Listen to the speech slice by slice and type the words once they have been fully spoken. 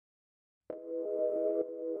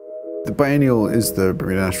The Biennial is the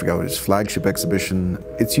Bermuda National Gallery's flagship exhibition.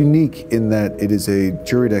 It's unique in that it is a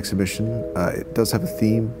juried exhibition. It does have a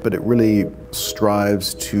theme, but it really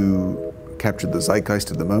strives to capture the zeitgeist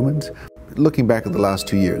of the moment. Looking back at the last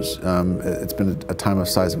 2 years, it's been a time of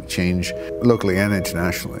seismic change, locally and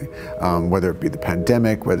internationally. Whether it be the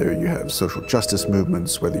pandemic, whether you have social justice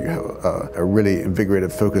movements, whether you have a really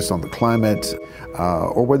invigorated focus on the climate,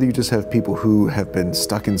 or whether you just have people who have been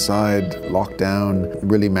stuck inside, locked down,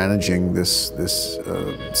 really managing this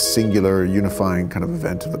singular, unifying kind of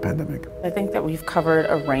event of the pandemic. I think that we've covered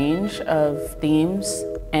a range of themes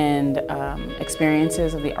and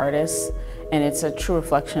experiences of the artists, and it's a true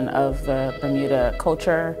reflection of the Bermuda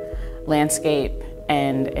culture, landscape,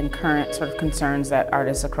 and current sort of concerns that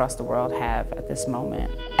artists across the world have at this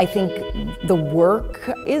moment. I think the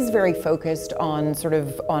work is very focused on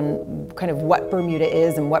kind of what Bermuda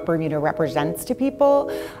is and what Bermuda represents to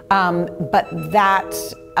people, but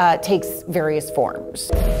that takes various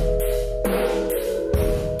forms.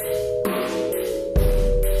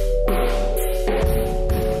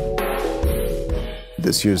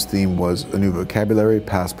 This year's theme was A New Vocabulary,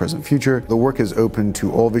 Past, Present, Future. The work is open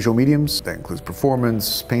to all visual mediums. That includes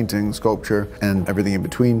performance, painting, sculpture, and everything in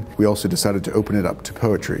between. We also decided to open it up to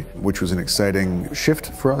poetry, which was an exciting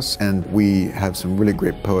shift for us, and we have some really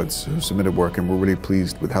great poets who submitted work, and we're really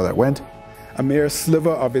pleased with how that went. A mere sliver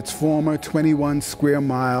of its former 21 square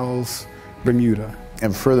miles, Bermuda.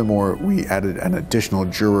 And furthermore, we added an additional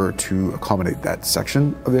juror to accommodate that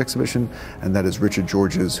section of the exhibition, and that is Richard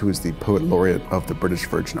Georges, who is the Poet Laureate of the British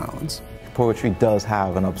Virgin Islands. Poetry does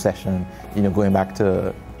have an obsession, going back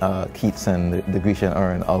to Keats and the Grecian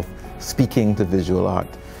urn, of speaking to visual art.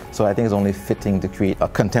 So I think it's only fitting to create a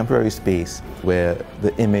contemporary space where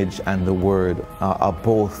the image and the word are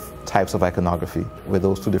both types of iconography, where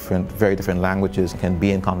those two very different languages can be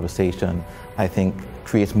in conversation. I think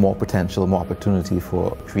creates more potential, more opportunity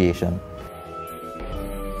for creation.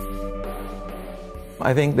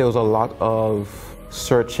 I think there was a lot of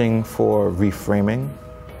searching for reframing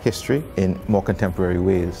history in more contemporary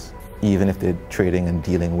ways, even if they're trading and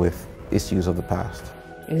dealing with issues of the past.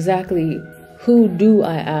 Exactly who do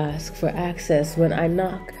I ask for access when I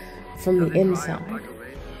knock from the inside?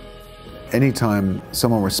 Anytime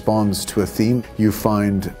someone responds to a theme, you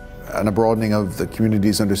find a broadening of the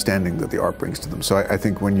community's understanding that the art brings to them. So I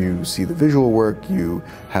think when you see the visual work, you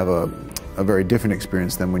have a very different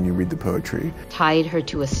experience than when you read the poetry. Tied her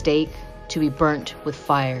to a stake to be burnt with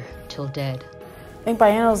fire till dead. I think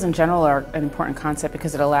biennials in general are an important concept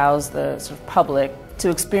because it allows the sort of public to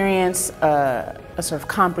experience a sort of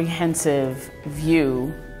comprehensive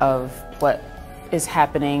view of what is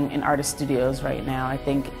happening in artist studios right now. I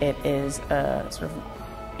think it is a sort of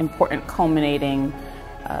important culminating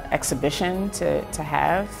exhibition to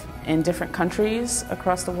have in different countries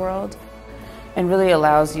across the world, and really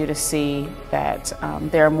allows you to see that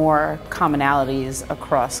there are more commonalities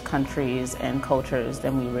across countries and cultures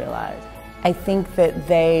than we realize. I think that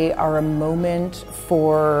they are a moment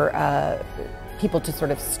for people to sort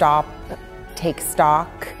of stop, take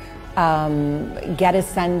stock, get a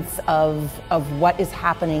sense of what is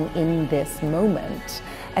happening in this moment.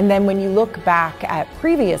 And then when you look back at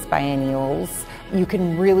previous biennials, you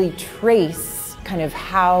can really trace kind of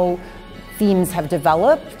how themes have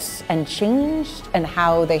developed and changed and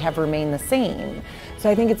how they have remained the same. So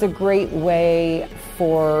I think it's a great way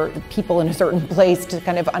for people in a certain place to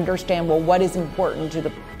kind of understand, well, what is important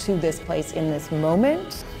to this place in this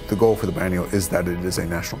moment. The goal for the Biennial is that it is a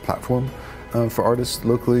national platform for artists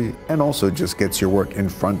locally, and also just gets your work in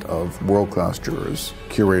front of world-class jurors,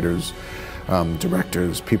 curators,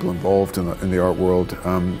 directors, people involved in the art world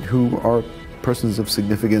who are persons of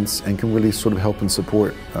significance and can really sort of help and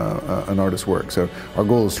support an artist's work. So our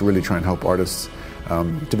goal is to really try and help artists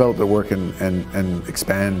develop their work and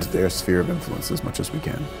expand their sphere of influence as much as we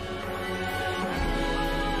can.